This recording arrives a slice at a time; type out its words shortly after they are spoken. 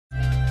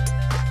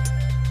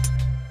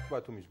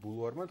ბათუმის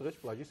ბულვარმა დღეს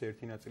პლაჟის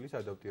ერთი ნაწილის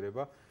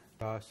ადაპტირება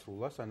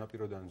დაასრულა.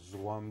 სანაპიროდან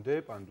ზღვამდე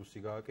პანდუსი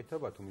გააკეთა.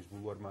 ბათუმის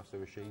ბულვარმა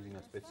ასევე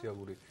შეიძინა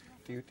სპეციალური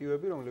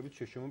ტივტივები, რომლებიც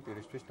შეშმო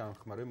პირისთვის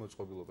თანხმარე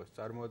მოწყობილობას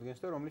წარმოადგენს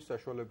და რომლის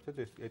საშუალებითაც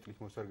ეტლით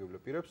მოსარგებლე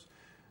პირებს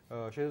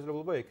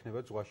შესაძლებლობა ექნება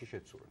ზღვაში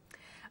შეცურვა.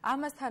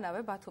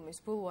 ამასთანავე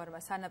ბათუმის ბულვარმა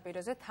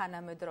სანაპიროზე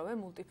თანამედროვე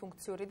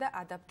მულტიფუნქციური და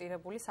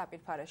ადაპტირებული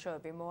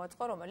საპირფარეშოები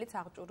მოაწყო, რომელიც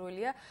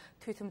აღჭურვილია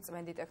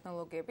თვითმწმენდი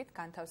ტექნოლოგიებით,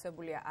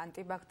 განთავსებულია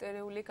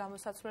ანტიბაქტერიული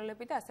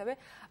გამოსაცვლელები და ასევე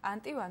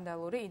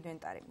ანტივანდალური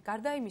ინვენტარი.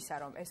 გარდა იმისა,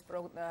 რომ ეს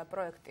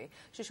პროექტი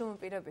შეშმო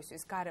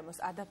პირებისთვის გარემოს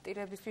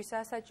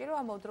ადაპტირებისთვისაა საჭირო,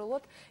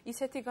 ამავდროულად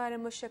ისეთი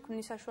გარემოს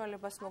შექმნის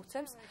საშუალებას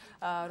მოგცემს,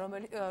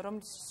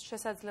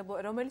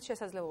 რომელიც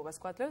შესაძლებლობას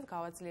გვაძლევს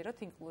გავაძლიეროთ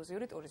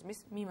ინკლუზიური ტურიზმის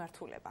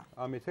მიმართულება.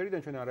 ამ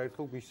ეთერიდან ჩვენ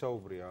არაერთხელ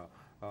გვისაუბრია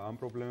ამ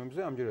პრობლემებზე.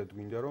 ამჯერად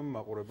გვინდა რომ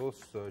მაყურებელს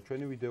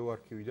ჩვენი ვიდეო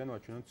არქივიდან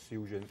ვაჩვენოთ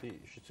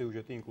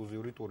სიუჟეტი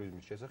ინკლუზიური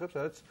ტურიზმის შესახებ,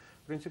 სადაც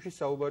პრინციპში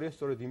საუბარია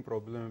სწორედ იმ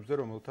პრობლემებზე,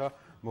 რომელთა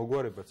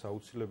მოგვარებაც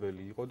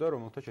აუცილებელი იყო და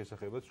რომელთა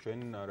შესახებაც ჩვენ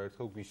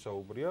არაერთხელ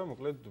გვისაუბრია.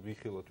 მოკლედ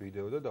ვიხილოთ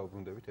ვიდეო და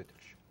დავბრუნდებით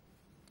ეთერში.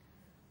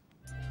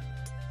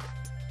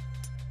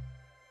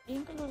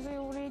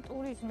 ინკლუზიური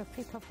ტურიზმი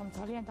ვფიქრობ, რომ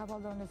ძალიან დაბალ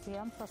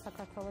დონეზეა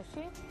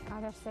საქართველოში.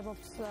 არ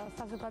არსებობს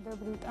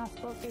საზოგადოებრივი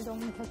ტრანსპორტი,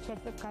 რომელსაც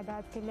შეძლებთ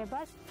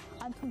გადაადგილებას,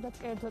 ან თუნდაც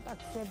კერძო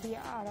ტაქსიები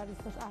არ არის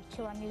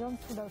არჩევანი, რომ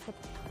თუნდაც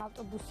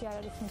ავტობუსი არ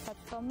არის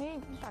მისაწვდომი,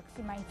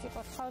 ტაქსი მაინც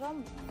იყოს ხო, რომ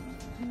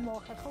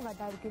მოახერხო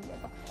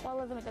გადაადგილება.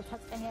 ყველაზე მეტად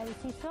საწყენი არის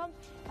ის, რომ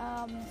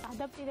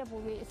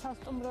ადაპტირებული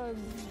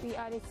სასტუმროები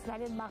არის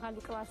ძალიან მაღალი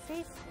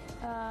კლასის,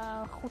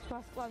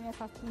 500 კლასიან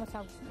სასტუმროს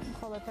აქვს,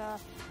 მხოლოდ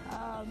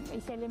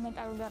ის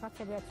ელემენტარული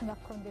რაღაცები რაც უნდა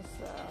ჰქონდეს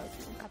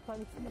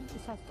კათოლიკოსი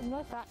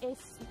სასტუმროს და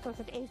ეს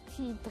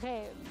ერთი დღე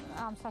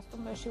ამ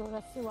სასტუმროში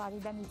 200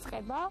 ლარიდან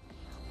იწყება.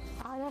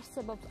 არ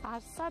არსებობს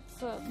არსად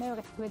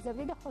მეორე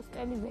გვეძებდი და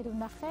ჰოსტელი ვერ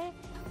ვნახე,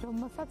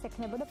 რომელსაც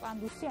ექნებოდა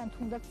პანდუსი ან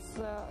თუნდაც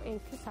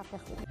ერთი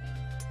საფეხური.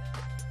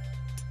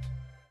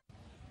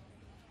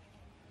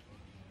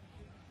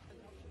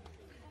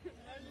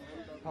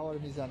 მთავარი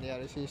მიზანი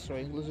არის ის, რომ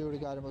ინკლუზიური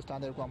გარემოს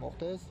დანერგვა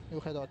მოხდეს.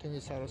 მიუხედავად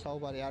იმისა, რომ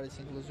საუბარი არის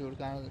ინკლუზიური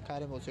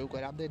გარემოზე უკვე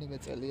რამდენიმე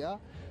წელია,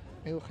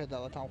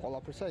 მიუხედავად ამ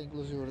ყველაფრისა,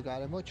 ინკლუზიური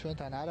გარემო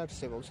ჩვენთან არ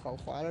არსებობს,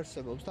 ხალხო არ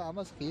არსებობს და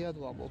ამას ღიად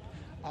ვამბობ.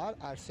 არ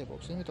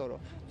არსებობს, იმიტომ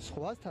რომ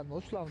სხვასთან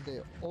მოსვლამდე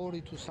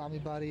 2 თუ 3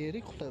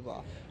 ბარიერი ხდება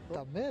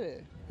და მე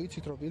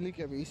ვიცით რომ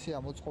ბილიკები ისეა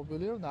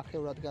მოწყობილი, რომ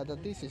ნახევრად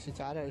გადადის, ისიც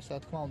არ არის, რა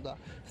თქმა უნდა,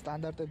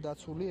 სტანდარტებ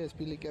დაცული ეს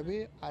ბილიკები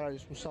არ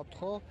არის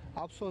უსაფრთხო.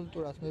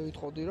 აბსოლუტურად მე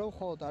ვიტყოდი, რომ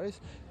მხოლოდ არის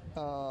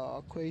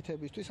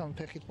ქვეითებისთვის, ანუ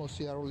ფეხით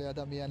მოსიარულე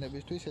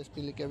ადამიანებისთვის ეს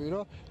ბილიკები,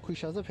 რომ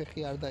ქვიშაზე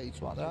ფეხი არ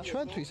დაიწვან რა.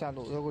 ჩვენთვის,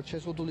 ანუ როგორც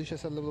შეზღუდული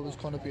შესაძლებლობის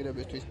მქონე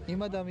პირებისთვის, იმ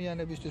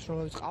ადამიანებისთვის,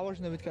 რომლებიც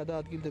ყავარჯნებით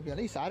გადაადგილდებიან,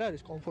 ის არ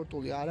არის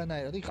კომფორტული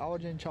არანაირად, იქ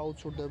ყავარჯნი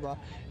ჩაუცურდება,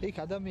 იქ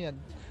ადამიანი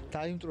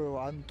დაიმტვრევა,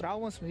 ან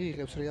ტრავმას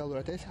მიიღებს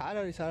რეალურად. ეს არ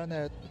არის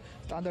არანაირად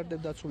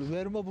სტანდარტებ დაცული,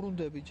 ვერ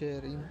მობრუნდები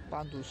ჯერ იმ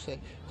პანდუსზე.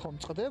 ხომ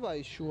წყდება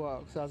ის შუა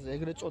გზაზე,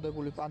 ეგრეთ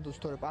წოდებული პანდუსი,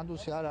 თორე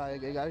პანდუსი არა,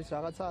 ეგ არის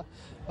რაღაცა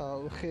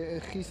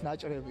ხის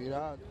ნაჭრები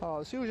რა.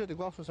 სიუჟეტი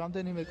გვახსოვს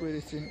რამდენიმე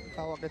კვირის წინ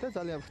გავაკეთე,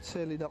 ძალიან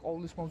ვრცელი და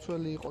ყოვლის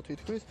მომცველი იყო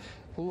თითქმის.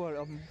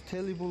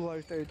 მთელი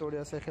ბულვარის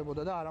ტერიტორიას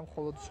ეხებოდა და არა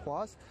მხოლოდ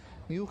ზღვას.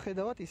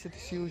 მიუხედავად ისეთი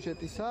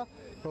სიუჟეტისა,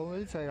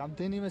 რომელიც აი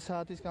რამდენიმე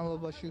საათის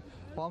განმავლობაში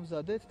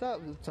ვამზადეთ და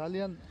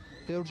ძალიან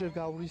ბევრჯერ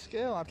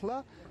გავრისკე მართლა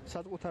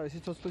საკუთარი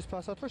სიცოცხლის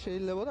ფასად, რომ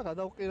შეიძლება და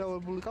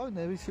გადავყირავებულიყავი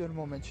ნებისმიერ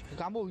მომენტში.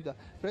 გამოვიდა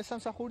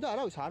პრესამსახური და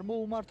არავის არ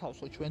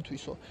მოუმართავსო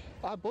ჩვენთვისო.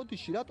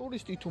 ბოდიში რა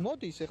ტურისტი თუ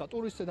მოდის, ეხა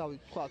ტურისტზე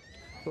თქვა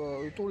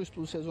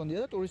ტურისტულ სეზონია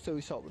და ტურისტზე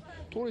ვისაუბრებ.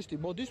 ტურისტი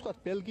მოდის თქვა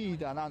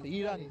ბელგიიდან ან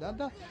ირანიდან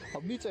და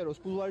მიწეროს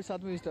ბულვარის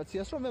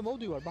ადმინისტრაციას, რომ მე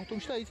მოვდივარ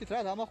ბათუმში და იცით რა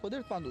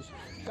დამახვედრეთ პანდუსი.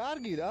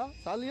 კარგი რა,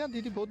 ძალიან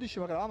დიდი ბოდიში,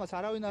 მაგრამ ამას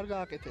არავინ არ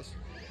გააკეთეს.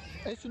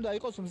 ეს უნდა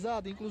იყოს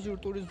მზად ინკლუზიურ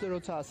ტურიზმზე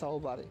როცაა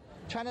საუბარი.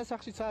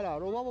 ჩანასახშიც არაა,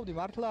 რომ ვამოვდი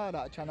მართლა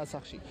არაა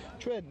ჩანასახში.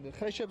 ჩვენ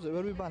ხრეშებზე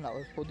ვერ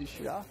ვიბანავთ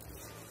ბოდიში რა.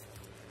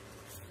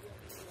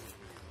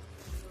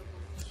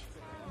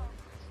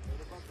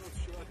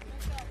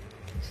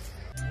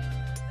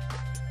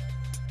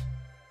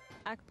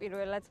 აქ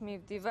პირველად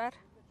მივდივარ,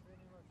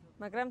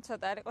 მაგრამ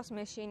ცოტა არ იყოს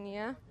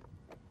მეშინია.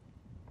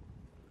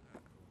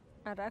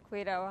 არა, აქ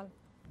ვერავალ.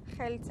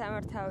 ხელით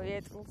სამართავი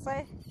ეტლზე,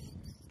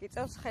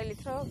 გიწევს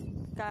ხელით, რომ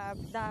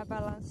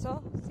დააბალანსო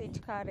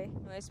სიჩქარე.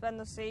 ეს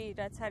პანდუსი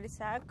რაც არის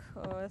აქ,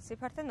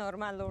 სიფართე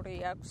ნორმალური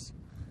აქვს.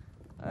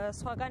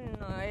 სხვაგან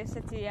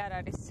ესეთი არ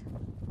არის.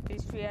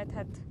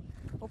 იშვიათად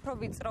უფრო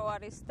ვიწრო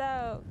არის და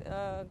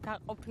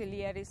გაყოფილი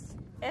არის.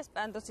 ეს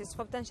პანდუსი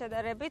სხვებთან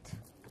შედარებით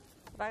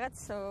რაღაც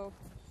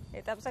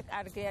ეტაპზე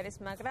კარგი არის,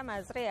 მაგრამ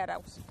აზრი არ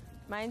აქვს.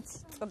 მაინც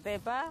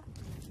წდება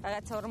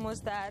რაღაც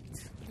 50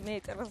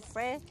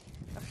 მეტრზე.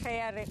 ხე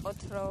არ იყოთ,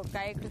 რომ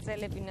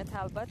გაეგრძელებინათ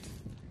ალბათ.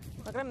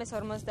 მაგრამ ეს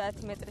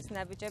 50 მეტრის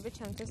ნაბიჯები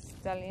ჩემთვის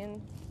ძალიან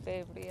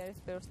ბევრი არის,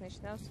 ბევრს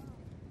ნიშნავს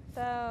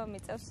და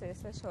მიწევს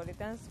ესე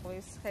შორიდან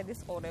ზღვის ხედის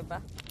ყურება.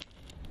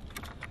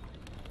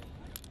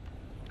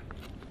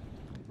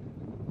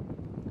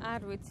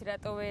 არ ვიცი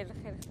რატო ვერ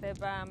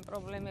ხერხდება ამ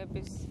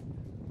პრობლემების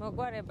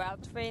მოგვარება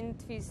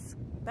ჩვენთვის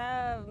და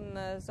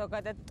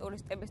ზოგადად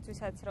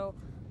ტურისტებისთვისაც რომ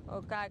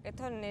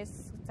გააკეთონ ეს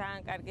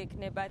ძალიან კარგი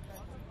იქნება.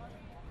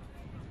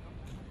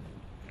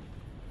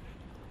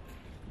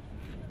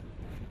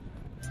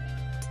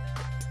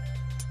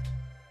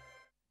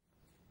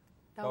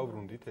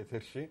 დავბრუნდით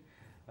ეთერში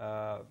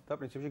და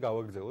პრინციპში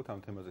გავაგრძელოთ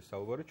ამ თემაზე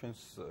საუბარი ჩვენს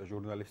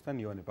ჟურნალისტთან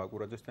ივანე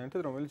ბაკურაძესთან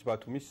ერთად, რომელიც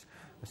ბათუმის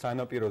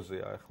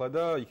სანაპიროზეა ახლა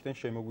და იქიდან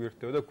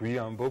შემოგვიერთდება და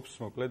გვიამბობს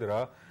მოკლედ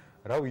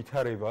რა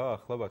ვითარება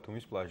ახლა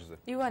ბათუმის პლაჟზე.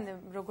 ივანე,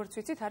 როგორც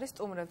ვიცით, არის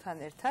სტუმრებთან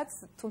ერთად,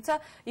 თუმცა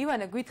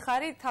ივანე,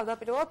 გითხარი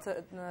თავდაპირველად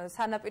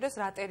სანაპიროს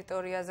რა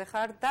ტერიტორიაზე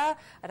ხარ და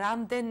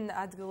რამდენ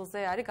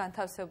ადგილზე არის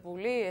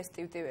განთავსებული ეს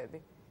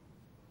ტივტივები?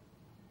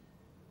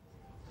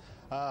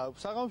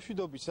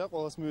 საღამოშვიდობისა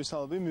ყველას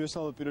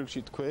მივესალმები პირველ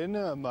რიგში თქვენ,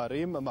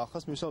 მარიმ,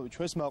 მახას მივესალმები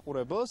ჩვენს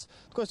მაყურებელს.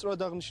 თქვენ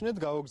სწორად აღნიშნეთ,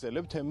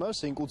 გავაგზავნებთ თემას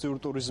ინკლუზიურ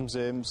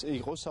ტურიზმზე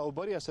იყო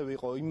საუბარი, ასევე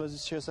იყო იმაზე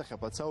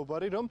შესახებაც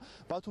საუბარი, რომ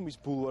ბათუმის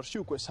ბულვარში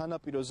უკვე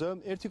სანაპიროზე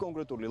ერთი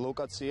კონკრეტული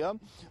ლოკაცია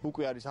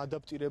უკვე არის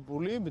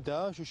ადაპტირებული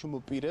და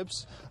შუშუმ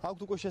პირებს აქვთ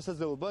უკვე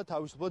შესაძლებლობა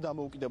თავისუფლად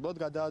დამოუკიდებლად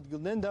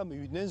გადაადგილდნენ და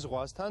მივიდნენ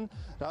ზღვასთან,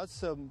 რაც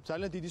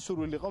ძალიან დიდი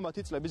სურვილი იყო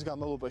მათი წლების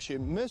განმავლობაში.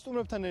 მე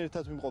სტუმრებთან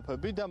ერთად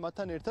ვიმყოფები და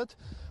მათთან ერთად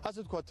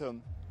ასე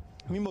ვთქვათ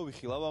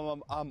მიმოვიხილავ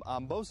ამ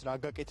ამბავს რა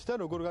გაკეთდა,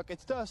 როგორ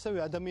გაკეთდა,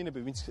 ასევე ადამიანები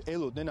ვინც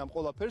ელოდნენ ამ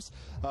ყველაფერს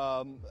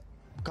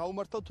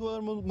გაუმართლად თუ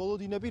არ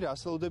მოლოდინები რა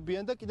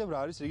ასწავლებიან და კიდევ რა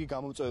არის რიგი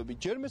გამოწვევები.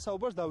 ჯერ მე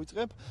საუბარს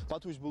დავიწყებ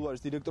ბათუმის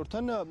ბულვარის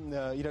დირექტორთან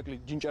ირაკლი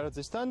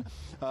ჯინჭარაძესთან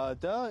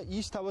და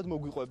ის თავად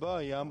მოგვიყვება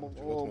ამ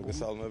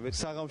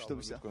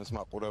საღამოშვიდობისა თქვენს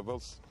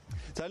მაყურებელს.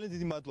 ძალიან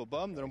დიდი მადლობა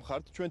რომ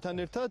ხართ ჩვენთან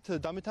ერთად.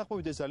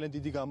 დამეთანხმებით ეს ძალიან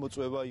დიდი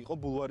გამოწვევა იყო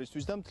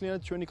ბულვარისთვის და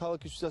მთლიანად ჩვენი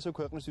ქალაქისთვის ასე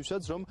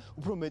ქვეყნისთვისაც რომ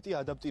უფრო მეტი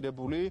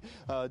ადაპტირებული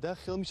და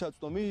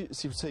ხელმისაწვდომი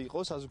სივრცე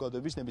იყოს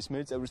საზოგადოების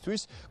ნებისმიერი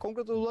წევრისთვის.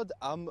 კონკრეტულად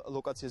ამ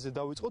ლოკაციაზე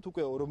დავიწყოთ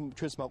უკვე რომ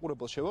ჩვენს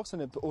მაყურებელს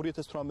შევახსენებ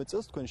 2018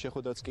 წელს თქვენ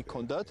შეხვედრაც კი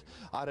გქონდათ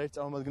არაერთ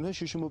წარმომადგენელთან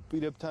შიშიმ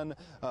პირებთან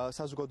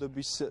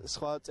საზოგადოების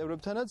სხვა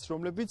წევრებთანაც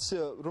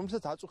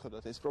რომლებსაც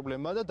აწუხებდათ ეს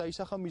პრობლემა და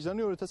დაისახა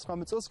მიზანი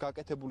 2019 წელს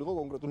გაკეთებული იყო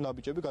კონკრეტული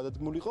ნაბიჯები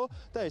გადადგმული იყო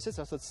და ესეც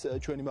რასაც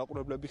ჩვენი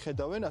მაყურებლები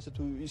ხედავენ ასე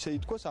თუ ისე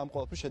ითქვას ამ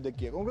ყველაფრის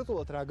შედეგია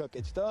კონკრეტულად რა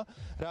გაკეთდა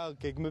რა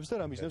გეგმებს და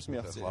რა მიზნებს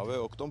მიაღწია. ახლავე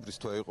ოქტომბრის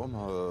თვე იყო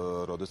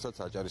როდესაც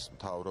აჭარის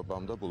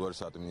მთავრობამ და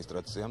ბულვარის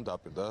ადმინისტრაციამ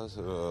დაპირდა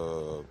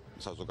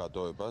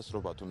საზოგადოებას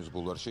რომ ბათუმის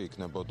ბულვარში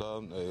იქნებოდა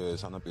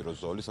სანაპირო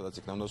ზოლი,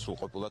 სადაც იქნებოდა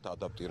სრულყოფილად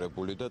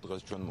ადაპტირებული და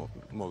დღეს ჩვენ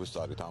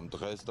მოვისწარით ამ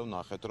დღეს და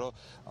ვნახეთ, რომ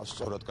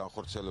სწორად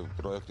განხორციელებული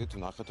პროექტით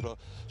ვნახეთ, რომ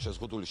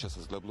შეზღუდული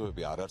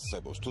შესაძლებლობები არ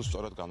არსებობს თუ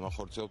სწორად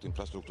განვახორციელებთ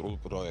ინფრასტრუქტურულ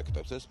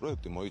პროექტებს. ეს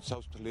პროექტი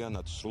მოიცავს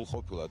მთლიანად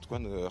სრულყოფილად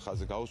თქვენ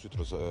ხაზი გაუსვით,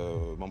 რომ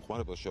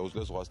მომხმარებელს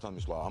შეუძლია ზღვასთან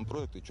მისვლა. ამ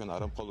პროექტით ჩვენ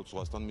არა მხოლოდ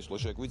ზღვასთან მისვლა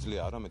შეგვიძლია,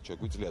 არამედ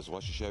შეგვიძლია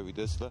ზღვაში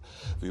შევიდეს და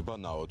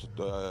ვიბანაოთ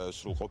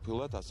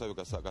სრულყოფილად, ასევე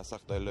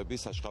გასახდელები,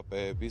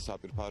 საშხაპეები,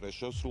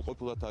 საპირფარეშო,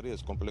 სრულყოფილად არის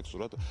ეს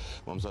კომპლექსურად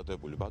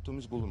მომზადებული.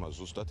 ბათუმის ბულვარმა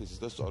ზუსტად იცის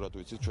და სწორად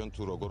ვიცით ჩვენ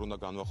თუ როგორ უნდა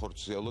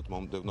განვახორციელოთ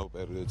მომდევნო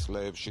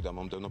წლებში და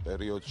მომდევნო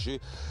პერიოდში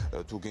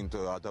თუ გინდ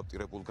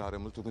ადაპტირებულ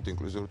გარემოს, თუ გინდ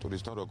ინკლუზიურ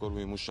ტურიზმთან როგორ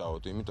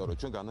ვიმუშაოთ, იმიტომ რომ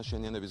ჩვენ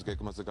განაშენიანების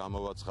გეგმაზე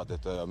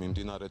გამოვაცხადეთ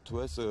მიმდინარე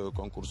თვეს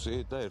კონკურსი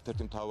და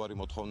ერთ-ერთი მთავარი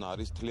მოთხოვნა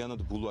არის მთლიანად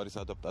ბულვარის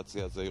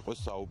ადაპტაციაზე იყოს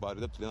საუბარი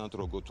და მთლიანად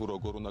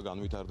როგორ უნდა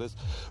განვითარდეს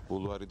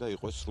ბულვარი და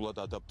იყოს სრულად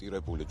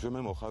ადაპტირებული. ჩვენ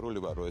მე მოხარული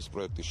ვარ რომ ეს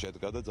პროექტი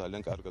შედგა და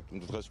ძალიან კარგად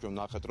დღეს ჩვენ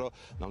ვნახეთ რომ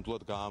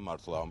ნამდვილად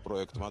გაამართლა ამ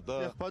პროექტმა და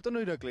ბატონო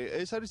ირაკლი,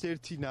 ეს არის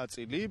ერთი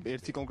ნაწილი,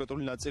 ერთი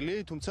კონკრეტული ნაწილი,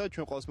 თუმცა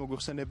ჩვენ ყოველს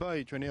მოგვიხსენება,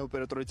 ჩვენი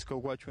ოპერატორიც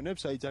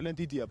გვაჩვენებს, ძალიან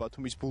დიდია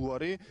ბათუმის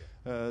ბულვარი,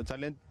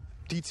 ძალიან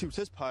დიდ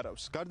სივრცეს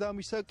ფარავს. გარდა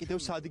ამისა, კიდევ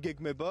სადი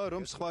გეგმება,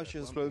 რომ სხვა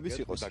შესაძლებლობების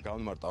იყოს. და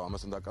გავიმარტავ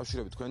ამასთან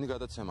დაკავშირებით, თქვენი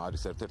გადაცემა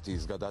არის ერთ-ერთი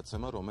ის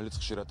გადაცემა, რომელიც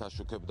ხშირად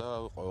აშუქებდა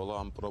ყველა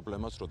ამ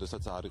პრობლემას,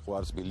 როდესაც არ იყო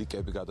არც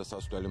ბილიკები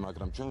გადასასვლელი,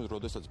 მაგრამ ჩვენ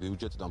როდესაც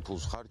ბიუჯეტიდან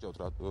ფულს ხარჯავთ,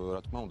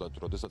 რა თქმა უნდა,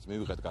 როდესაც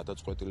მივიღეთ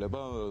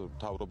გადაწყვეტილება,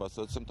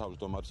 მთავრობასაც,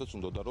 თავმჯდომარესაც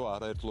უნდოდა რომ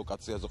არაერთ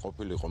ლოკაციაზე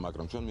ყოფილიყო,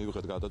 მაგრამ ჩვენ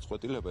მივიღეთ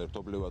გადაწყვეტილება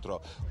ერთობლივად, რომ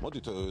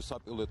მოდით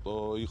საპილოტო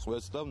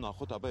იყვეს და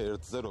ვნახოთ აბა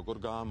ერთზე როგორ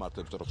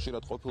გაამართლებთ, რომ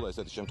ხშირად ყოფილა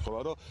ესეთი შემთხვევა,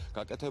 რომ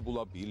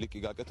გაკეთებულა ბილიკი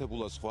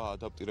გაკეთებულა სხვა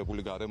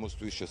ადაპტირებული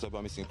გარემოსთვის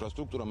შესაბამის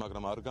ინფრასტრუქტურა,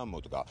 მაგრამ არ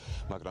გამოდგა.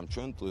 მაგრამ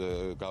ჩვენ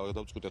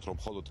გავდავწყვიტეთ, რომ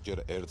მხოლოდ ჯერ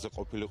ერთზე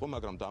ყოფილიყო,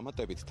 მაგრამ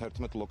დამატებით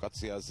 11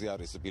 ლოკაციაზე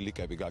არის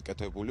ბილიკები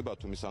გაკეთებული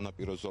ბათუმის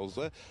სანაპირო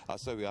ზოლზე,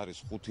 ასევე არის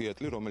 5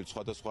 ეტლი, რომელიც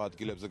სხვადასხვა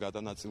ადგილებზე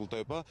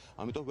გადანაწილდება,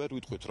 ამიტომ ვერ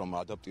ვიტყვით, რომ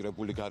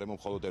ადაპტირებული გარემო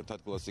მხოლოდ ერთ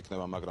ადგილას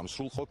იქნება, მაგრამ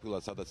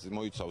სრულყოფილად, სადაც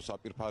მოიცავს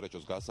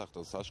საპირფარეშოს,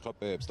 გასახდელს,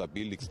 საშხაპეებს და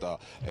ბილიკს და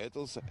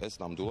ეტლს, ეს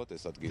ნამდვილად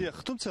ეს ადგილი. დიახ,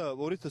 თუმცა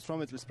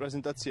 2018 წლის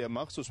პრეზენტაცია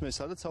მახსოვს მე,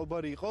 სადაც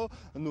საუბარი იყო,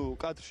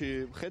 კადრში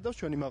ხედავს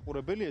ჩვენი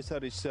მაყურებელი, ეს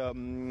არის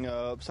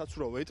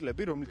საცურაო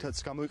ეტლები, რომლითაც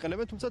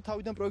გამოიყენებენ, თუმცა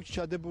თავიდან პროექტში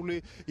ჩადებული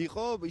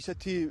იყო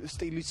ისეთი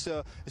სტილის,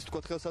 ესე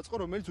ვთქვათ, ხელსაწყო,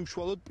 რომელიც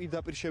უშუალოდ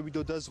პირდაპირ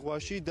შევიდოდა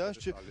ზღვაში და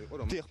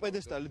დიახ,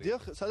 პედესტალი,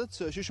 დიახ, სადაც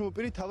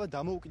შიშმოპირი თავად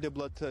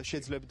დამოუკიდებლად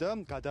შეძლებდა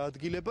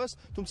გადაადგილებას,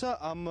 თუმცა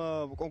ამ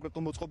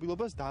კონკრეტულ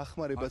მოწყობილობას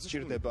დაახმარებაც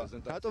სჭირდება.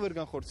 რატო ვერ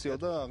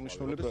განხორციელდა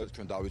აღნიშნული პროექტი?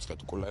 ჩვენ დავიწყეთ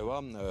კვლევა,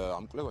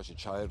 ამ კვლევაში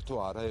ჩაერთო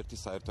არაერთი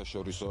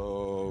საერთაშორისო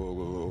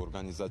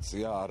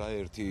ორგანიზაცია,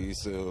 არაერთი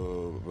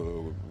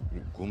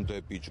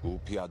გუნდები,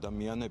 ჯგუფი,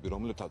 ადამიანები,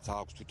 რომლებთაც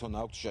აქვს თვითონ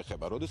აქვს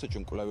შეხება. როდესაც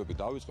ჩვენ კვლევები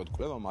დავიწყეთ,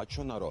 კვლევა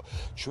მაჩვენა, რომ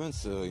ჩვენს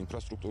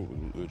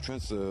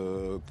ჩვენს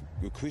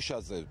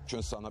ქვიშაზე,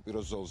 ჩვენს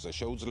სანაპირო ზოლზე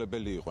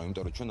შეუძლებელი იყო,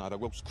 იმიტომ რომ ჩვენ არ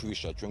გვაქვს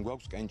ქვიშა, ჩვენ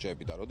გვაქვს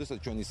კენჭები და როდესაც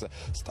ჩვენ ის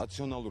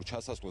სტაციონალურ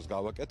ჩასასვლელს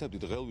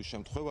გავაკეთებდით, ღელვის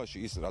შემთხვევაში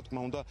ის, რა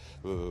თქმა უნდა,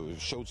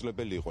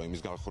 შეუძლებელი იყო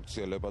იმის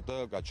განხორციელება და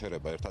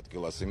გაჩერება ერთ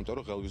ადგილას, იმიტომ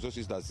რომ ღელვის დროს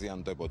ის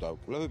დაზიანდებოდა.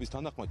 კვლევების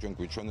თანახმად ჩვენ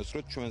გვიჩვენეს,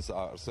 რომ ჩვენს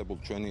არსებულ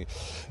ჩვენი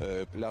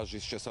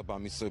პლაჟის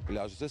შესაბამის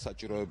პლაჟზე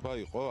საჭიროება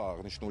იყო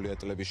აღნიშნული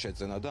ეტლების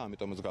შეძენა და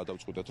ამიტომაც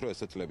გადავწყვიტეთ, რომ ეს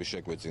ეტლები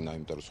შეგვეძინა,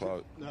 იმიტომ რომ სხვა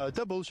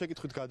და ბოლოს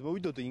შეკითხვით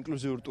გადმოვიდოდი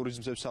ინკლუზიურ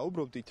ტურიზმზე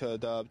საუბრობდით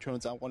და ჩვენ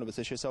წამყვანებას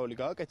ეს შესავალი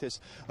გააკეთეს.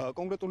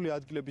 კონკრეტული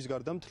ადგილების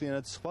გარდა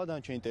მთლიანად სხვა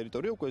დანარჩენი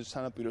ტერიტორია უკვე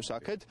სანაპიროს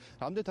აქეთ.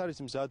 რამდენად არის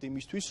მზად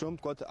იმისთვის, რომ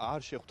თქვათ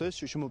არ შეხვდეს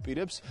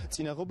შიშმოპირებს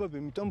წინაღობები,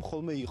 იმიტომ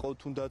ხოლმე იყო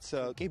თუნდაც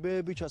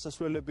კიბეები,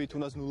 ჩასასვლელები,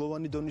 თუნდაც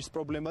ნულოვანი დონის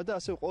პრობლემა და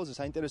ასევე ყველაზე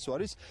საინტერესო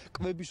არის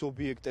კვების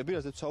ობიექტები,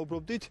 რასაც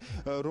საუბრობდით,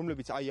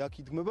 რომლებიც აი აქ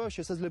იდგმება,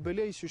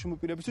 შესაძლებელია ის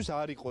შიშმოპირებისთვის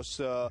არ იყოს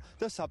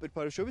და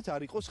საპირფარეშოებით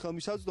არ იყოს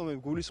ხელმისაწვდომი.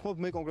 გულისხმობ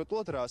მე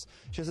კონკრეტულად რას.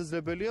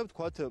 შესაძლებელია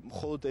ვთქვათ,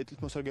 მხოლოდ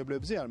ეთლით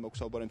მოსარგებლებზე არ მაქვს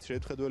საუბარი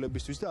მცირედ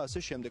ხედველებისთვის და ასე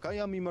შემდეგ. აი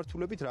ამ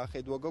მიმართულებით რა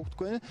ხედვა გაქვთ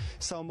თქვენ?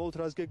 სამმაოდ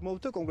რას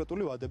გეგმავთ და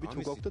კონკრეტული ვადებით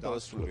თუ გაქვთ და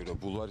დასრულებით, რომ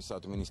ბულვარის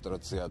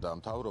ადმინისტრაცია და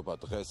მთავრობა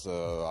დღეს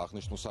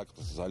აღნიშნულ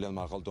საკითხს ძალიან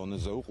მაღალ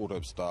დონეზე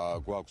უყურებს და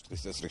გვაქვს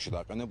დღის წესრიგში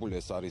დაყენებული,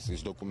 ეს არის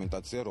ის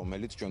დოკუმენტაცია,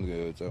 რომელიც ჩვენ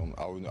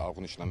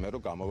აღნიშნა მე,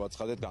 რომ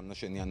გამოვაცხადეთ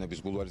განაშენიანების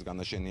ბულვარის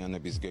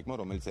განაშენიანების გეგმა,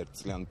 რომელიც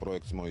ერთწლიან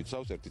პროექტს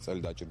მოიცავს, ერთი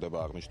წელი დაჭირდება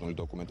აღნიშნული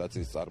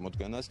დოკუმენტაციის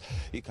წარმოდგენას.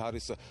 იქ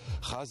არის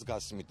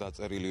ხაზგასმით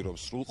დაწერილი, რომ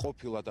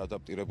სრულყოფილად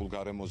ადაპტირებულ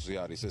გარემოზე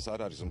არის. ეს არ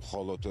არის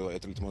მხოლოდ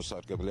ეთლით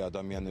მოსარგებლე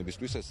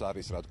ადამიანებისთვის, ეს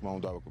არის, რა თქმა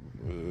უნდა,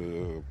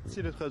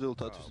 მცირედ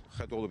ხედველთათვის.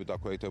 ხედველობით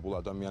დაქვეითებულ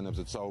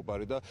ადამიანებზეც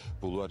საუბარი და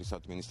ბულვარის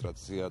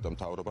ადმინისტრაცია და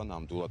მთავრობა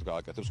ნამდვილად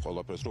გააკეთებს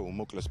ყველაფერს, რომ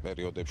უმოკლეს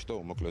პერიოდებში და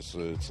უმოკლეს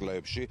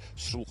წლებში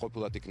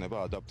სრულყოფილად იქნება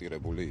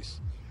ადაპტირებული ის.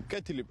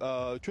 კეთილი,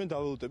 ჩვენ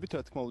დაველოდებით,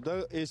 რა თქმა უნდა,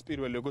 ეს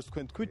პირველი, როგორც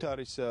თქვენ თქვით,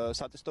 არის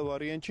სატესტო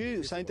ვარიანტი.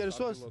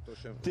 საინტერესოა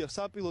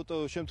საპილოტო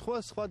შემთხვევა,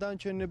 სხვა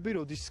დანარჩენები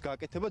როდის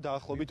გაკეთება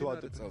დაახლოებით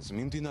ვადებით.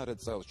 მიმდინარე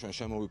წელს ჩვენ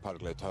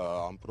შემოვიფარგლეთ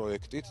ამ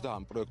პროექტით და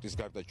ამ პროექტის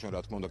გარდა ჩვენ,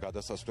 რა თქმა უნდა,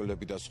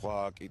 გადასასვლელები და სხვა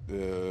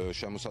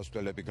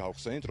შემოსასვლელები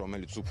გავხსენით,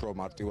 რომელიც უფრო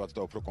მარტივად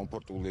და უფრო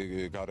კომფორტული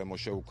გარემო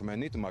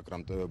შეუქმენით,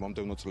 მაგრამ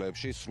მომდევნო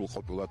წლებში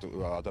სრულყოფილად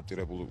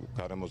ადაპტირებულ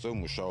გარემოზე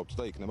ვმუშაობთ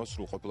და იქნება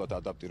სრულყოფილად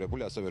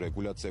ადაპტირებული, ასევე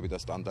რეგულაციები და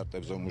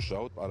სტანდარტებზე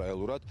ვმუშაობთ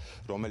პარალელურად,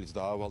 რომელიც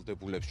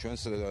დაავალდებულებს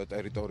ჩვენს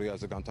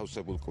ტერიტორიაზე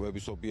განთავსებულ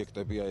კვების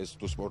ობიექტებია, ეს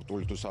თუ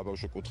სპორტული თუ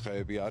საბავშვო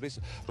კუთხეები არის,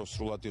 რომ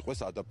სრულად იყოს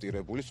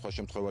ადაპტირებული, სხვა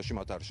შემთხვევაში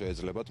მათ არ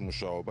შეეძლებათ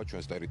მუშაობა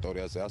ჩვენს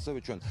ტერიტორიაზე. ასევე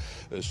ჩვენ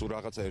სულ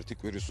რაღაცა ერთი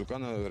კვირის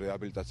უკან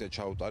რეაბილიტაცია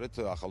ჩაუტარეთ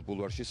ახალ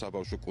ბულვარში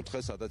საბავშვო კუთხე,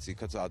 სადაც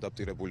იქაც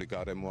ადაპტირებული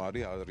გარემო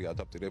არის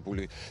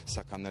ადაპტირებული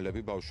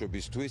საქანელები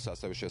ბავშვებისთვის,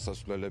 ასევე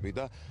შესასვლელები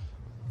და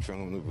ჩვენ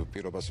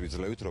პირობას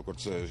ვიძლევით,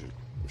 როგორც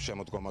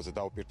შემოდგომაზე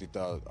დავპირდით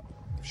და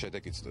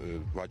შედეგიც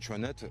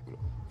ვაჩვენეთ,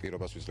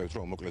 პირობას ვიძლევით,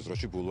 რომ უმოკლეს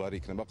დროში ბულვარი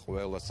იქნება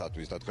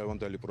ყველასათვის და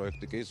დღევანდელი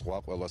პროექტი კი სხვა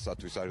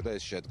ყველასათვის არის და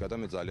ეს შედგა და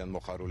მე ძალიან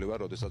მოხარული ვარ,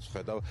 როდესაც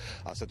ვხედავ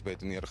ასეთ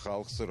ბედნიერ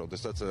ხალხს,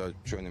 როდესაც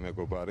ჩვენი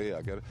მეგობარი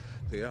აგერ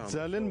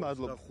ძალიან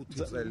მადლობა.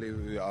 5 წელი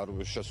არ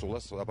შესულა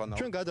საბანაო.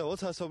 ჩვენ გადავალთ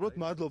სასაუბროთ,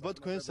 მადლობა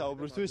თქვენ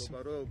საუბრისთვის.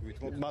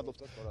 მადლობთ.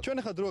 ჩვენ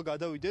ახლა დრო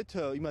გადავიდეთ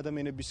იმ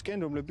ადამიანებისკენ,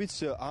 რომლებიც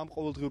ამ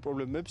ყოველდღიურ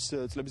პრობლემებს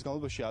წლების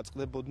განმავლობაში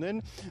აწყდებოდნენ,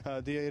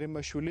 დია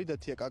ერემაშვილი და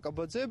თია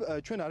კაკაბაძე.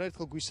 ჩვენ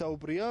არაერთხელ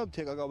გვისაუბრია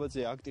თია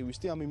კაკაბაძე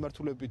აქტივისტი ამ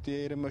მიმართულებით, დია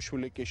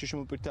ერემაშვილი კი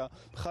შიშმოპირთა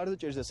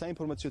მხარდაჭერის და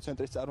საინფორმაციო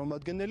ცენტრის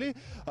წარმომადგენელი.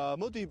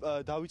 მოდი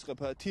დავიწყებ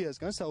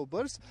თიასგან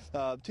საუბარს.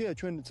 თია,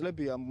 ჩვენ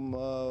წლები ამ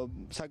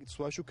საკითხს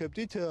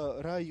ვაშუქებდით,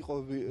 რა იყო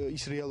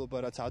ის რეალობა,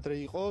 რაც ადრე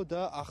იყო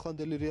და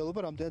ახლანდელი რეალობა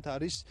რამდენად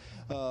არის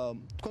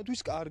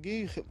თქვენთვის კარგი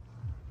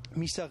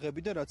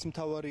მისაღები და რაც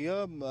მთავარია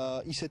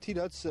ისეთი,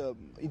 რაც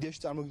იდეაში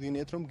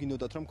წარმოგიდგენიათ, რომ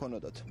გინდოდათ, რომ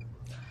ქონოდათ.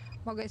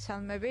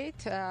 მოგესალმებით.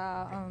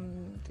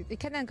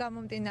 იქიდან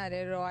გამომდინარე,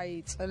 რომ აი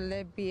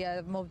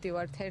წლებია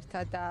მოვდივართ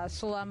ერთად და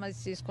სულ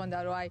ამას ის ქონდა,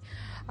 რომ აი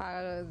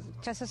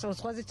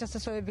ზღვაზე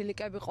ჩასასვლელი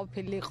ლიკები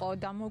ყოფილიყო,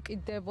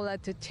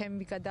 დამოუკიდებლად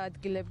ჩემი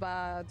გადაადგილება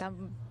და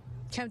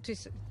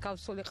ჩემთვის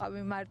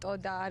გავსულიყავი მარტო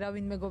და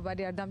არავინ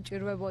მეგობარი არ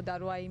დამჭირვებოდა,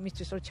 რომ აი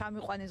იმისთვის რომ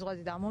ჩამიყვანე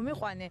ზღვაზე და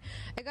მომიყვანე.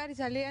 ეგ არის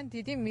ძალიან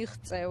დიდი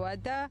მიღწევა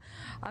და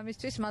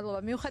ამისთვის მადლობა.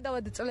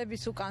 მიუხედავად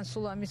წლების უკან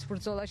სულ ამის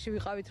ბრძოლაში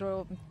ვიყავით,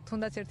 რომ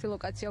თუნდაც ერთი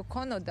ლოკაცია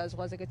გქონოდა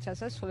ზღვაზე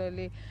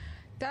ჩასასვლელი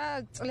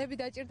და წლები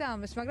დაჭირდა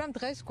ამას, მაგრამ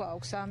დღეს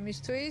გვაქვს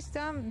ამისთვის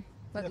და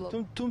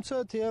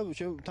თუმცა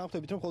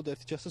თანხმდებით, რომ მხოლოდ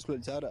ერთი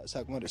ჩასასვლელიც არა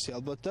საკმარისი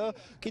ალბათ და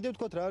კიდევ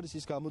თქვათ რა არის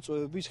ის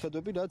გამოწვევების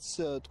ხედვები, რაც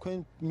თქვენ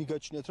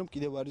მიგაჩნიათ, რომ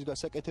კიდევ არის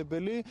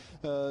გასაკეთებელი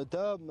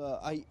და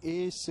აი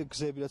ეს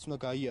გზები, რაც უნდა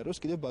გაიაროს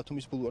კიდევ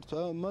ბათუმის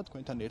ბულვართან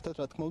თქვენთან ერთად,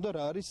 რა თქმა უნდა,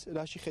 რა არის,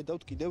 რაში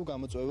ხედავთ კიდევ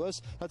გამოწვევას,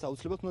 რაც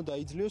აუცილებლად უნდა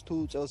დაიძლიოს, თუ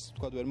წელს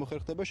თქვათ ვერ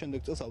მოხერხდება,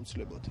 შემდეგ წელს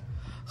აუცილებლად.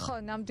 ხო,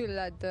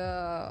 ნამდვილად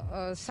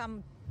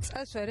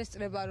წელს ვერ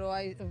ესწრება, რომ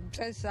აი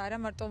წელს არა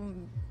მარტო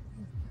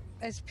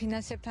ეს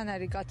ფინანსებთან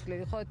არის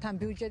გათვლილი, ხო? თან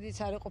ბიუჯეტიც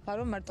არ იყოფა,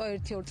 რომ მარტო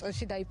 1-2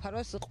 წელში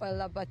დაიფაროს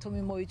ყველა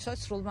ბათუმი მოიცოს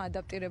სრულმა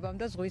ადაპტირებამ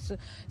და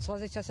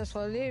ზღვაზე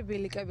ჩასასვლელი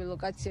ბილიკები,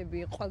 ლოკაციები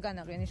ყველგან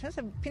აღინიშნოს.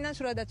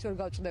 ფინანსურადაც ვერ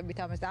გავწვდებით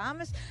ამას და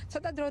ამას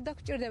ცოტა დრო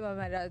დაგჭირდება,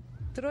 მაგრამ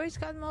დროის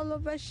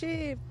განმავლობაში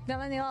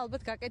ნელ-ნელა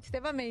ალბათ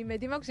გაკეთდება, მე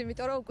იმედი მაქვს,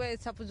 იმიტომ რომ უკვე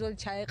საფუძველი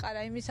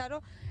ჩაეყარა იმისა,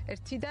 რომ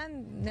ერთიდან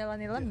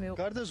ნელ-ნელა მივყვება.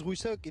 გარდა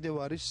ზღვისა კიდევ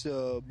არის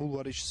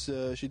ბულვარის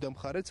შიდა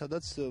მხარე,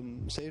 სადაც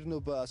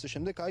სეირნობა ასე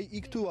შემდეგ. აი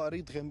იქ თუ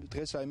არის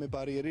დღეს რაიმე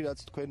ბარიერი, რაც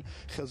თქვენ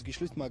ხელს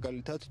გიშლით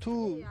მაგალითად თუ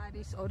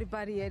არის ორი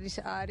ბარიერი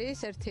არის,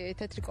 ერთი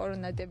თეთრი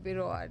კორონადები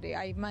რო არის.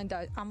 აი მან და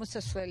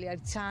ამოსასვლელი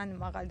არის ძალიან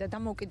მაღალი და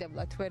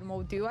დამოუკიდებლად ვერ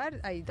მოვდივარ,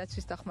 აი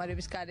დაცვის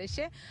დახმარების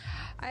გარეშე.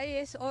 აი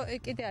ეს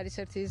კიდე არის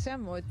ერთი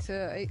ზემოთ.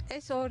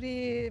 ეს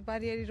ორი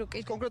ბარიერი რო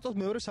კიდე კონკრეტულად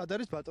მეორე სად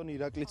არის ბატონი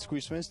ირაკლიც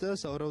გვისმენს და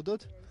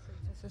სავარაუდოდ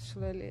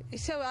შესასვლელი.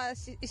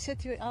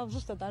 ისეთი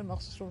ზუსტად არ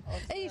მახსოვს რომ.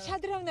 აი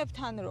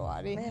შადრევნებთან რო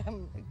არის.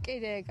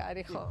 კიდე ეგ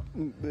არის ხო?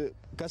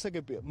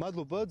 გასაგებია.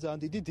 მადლობა,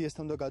 ძალიან დიდი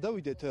დიასთან უნდა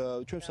გადავიდეთ.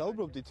 ჩვენ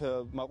საუბრობდით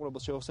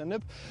მაყურებელს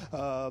შევახსენებ.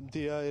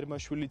 დია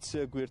ერმაშვილიც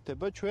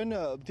გვერდება.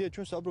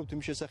 ჩვენ საუბრობთ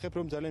იმის შესახებ,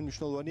 რომ ძალიან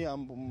მნიშვნელოვანია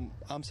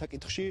ამ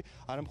საკითხში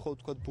არა მხოლოდ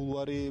თქვა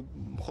ბულვარი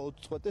მხოლოდ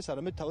წყვეტეს,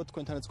 არამედ თავად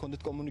თქვენთანაც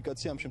გქონდეთ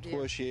კომუნიკაცია ამ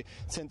შემთხვევაში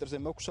ცენტრზე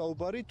მაქვს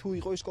საუბარი, თუ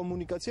იყო ის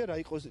კომუნიკაცია, რა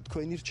იყო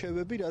თქვენი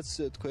რჩევები, რაც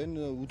თქვენ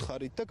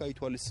უთხარით და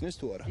გაითვალისწინეს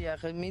თუ არა.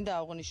 დიახ, მინდა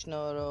აღვნიშნო,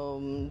 რომ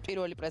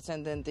პირველი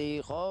პრეცედენტი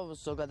იყო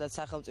ზოგადად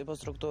სახელმწიფო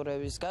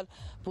სტრუქტურებისგან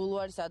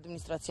ბულვარის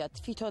ადმინისტრაცია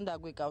თვითონ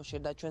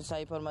დაგვიკავშირდა ჩვენ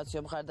საინფორმაციო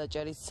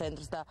მხარდაჭერის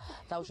ცენტრს და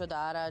დაუშვათ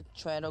არა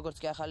ჩვენ როგორც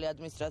კი ახალი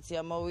ადმინისტრაცია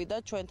მოვიდა,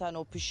 ჩვენთან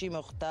ოფისში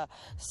მოხდა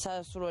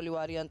სასურველი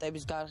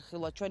ვარიანტების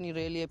გარხილვა ჩვენი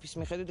რელიეფის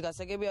მიხედვით.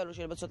 გასაგებია რომ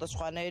შეიძლება ცოტა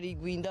სხვანაირი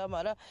გვინდა,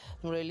 მაგრამ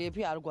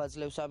რელიეფი არ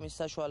გვაძლევს ამის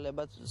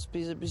საშუალებას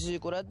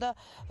ფიზიკურად და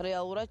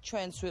რეალურად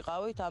ჩვენც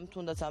ვიყავით ამ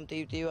თუნდაც ამ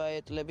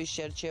ტივტივაეტლების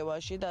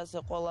შერჩევაში და ასე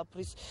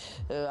ყველაფრის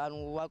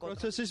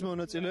პროცესის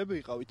მონაწილეები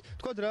იყავით.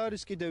 თქვათ რა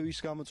არის კიდევ ის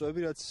გამოწვევები,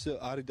 რაც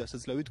არის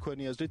დასაძლევი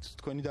თქვენი აზრით,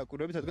 თქვენი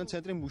დაკვირვებით, რადგან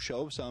ცენტრი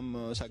მუშაობს ამ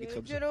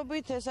საკითხებზე.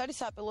 ჯერობით ეს არის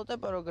საპილოტო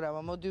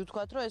პროგრამა. მოდი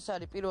ვთქვათ, რომ ეს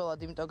არის პირველად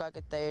იმიტომ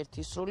გაკეთდა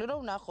ერთი სრული, რომ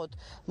ვნახოთ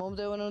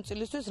მომდევნო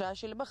წლისთვის რა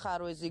შეიძლება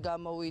ხარვეზი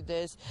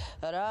გამოვიდეს,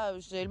 რა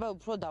შეიძლება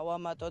უფრო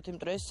დავამატოთ,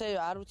 იმიტომ რომ ეს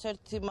არც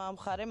ერთი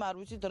მომხარემ არ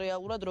ვიცით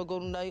რეალურად როგორ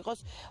უნდა იყოს,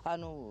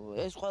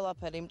 ეს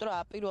ყველაფერი, იმიტომ რომ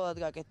აპირველად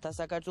გაკეთდა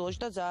საქართველოში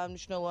და ძალიან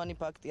მნიშვნელოვანი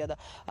ფაქტია და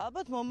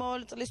ალბათ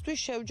მომავალი წლისთვის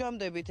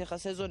შევჯამდებით ახლა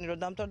სეზონი რომ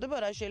დამთავრდება,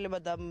 რა შეიძლება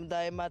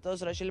დაემატოს,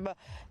 რა შეიძლება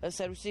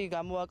სერვისი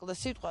გამოაკლდეს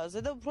სიტყვაზე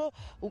და უფრო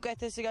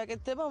უკეთესი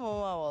გაკეთდება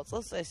მომავალ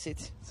წელს ესით.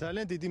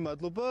 ძალიან დიდი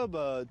მადლობა.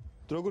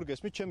 როგორ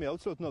გესმით, ჩემი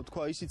აუცილებლად უნდა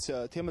ვთქვა, ისიც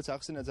თემაც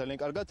ახსენა ძალიან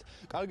კარგად.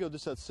 კარგი,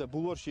 ოდესაც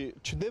ბულვარში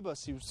ჩნდება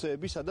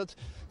სივრცეები, სადაც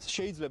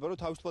შეიძლება რომ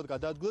თავისუფლად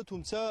გადაადგილოთ,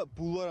 თუმცა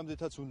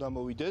ბულვარამდეც უნდა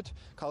მოვიდეთ.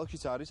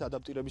 ქალაქშიც არის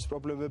ადაპტირების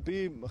პრობლემები,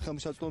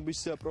 ხელმისაწვდომობის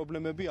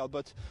პრობლემები,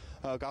 ალბათ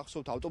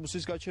გახსოვთ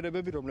ავტობუსის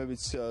გაჩერებები,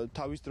 რომლებიც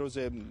თავის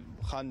დროზე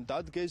ხან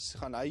დადგეს,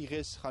 ხან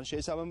აიღეს, ხან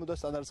შეესაბამებოდა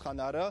სტანდარტს, ხან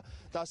არა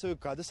და ასევე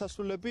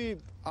გადასასვლელები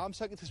ამ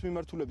საკითხის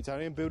მიმართულებით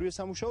ძალიან ბევრია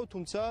სამუშაო,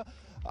 თუმცა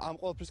ამ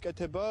ყველაფრის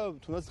კეთება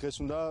თუნდაც დღეს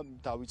უნდა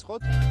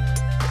დავიწყოთ.